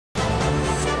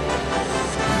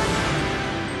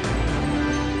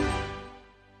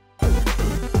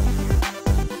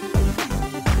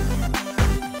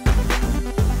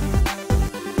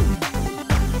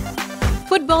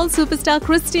Football superstar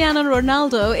Cristiano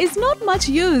Ronaldo is not much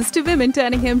used to women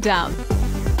turning him down.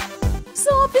 So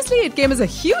obviously it came as a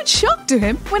huge shock to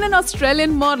him when an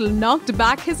Australian model knocked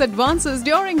back his advances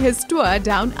during his tour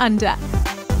down under.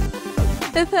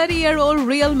 The 30-year-old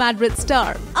Real Madrid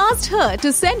star asked her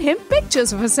to send him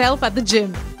pictures of herself at the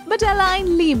gym. But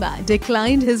Alain Lima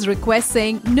declined his request,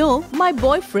 saying, "No, my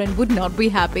boyfriend would not be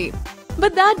happy."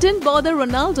 But that didn't bother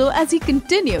Ronaldo as he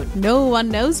continued, "No one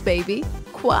knows, baby.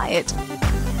 Quiet."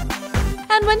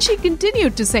 And when she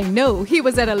continued to say no, he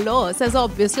was at a loss, as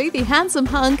obviously the handsome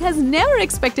hunk has never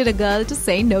expected a girl to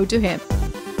say no to him.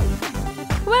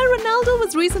 Where Ronaldo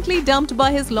was recently dumped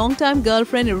by his longtime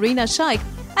girlfriend Irina Shayk,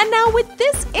 and now with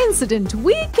this incident,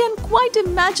 we can quite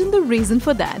imagine the reason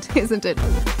for that, isn't it?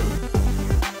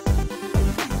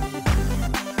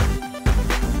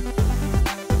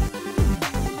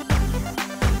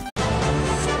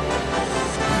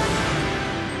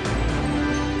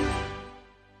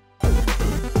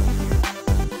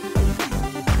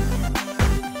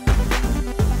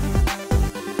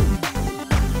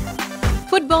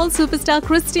 Football superstar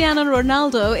Cristiano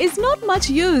Ronaldo is not much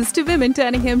used to women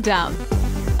turning him down.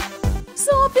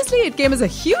 So obviously it came as a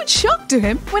huge shock to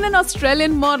him when an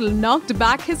Australian model knocked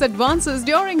back his advances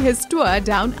during his tour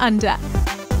down under.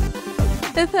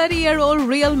 The 30-year-old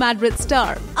Real Madrid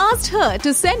star asked her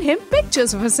to send him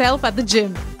pictures of herself at the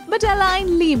gym. But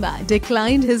Alain Lima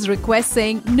declined his request,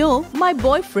 saying, "No, my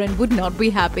boyfriend would not be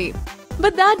happy."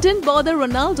 But that didn't bother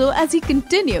Ronaldo as he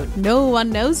continued, "No one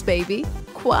knows, baby.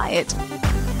 Quiet."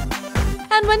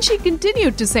 And when she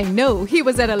continued to say no, he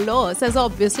was at a loss, as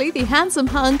obviously the handsome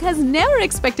hunk has never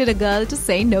expected a girl to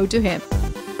say no to him.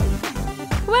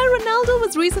 Where Ronaldo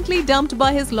was recently dumped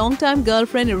by his longtime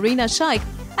girlfriend Irina Shayk,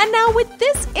 and now with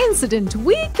this incident,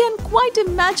 we can quite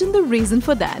imagine the reason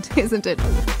for that, isn't it?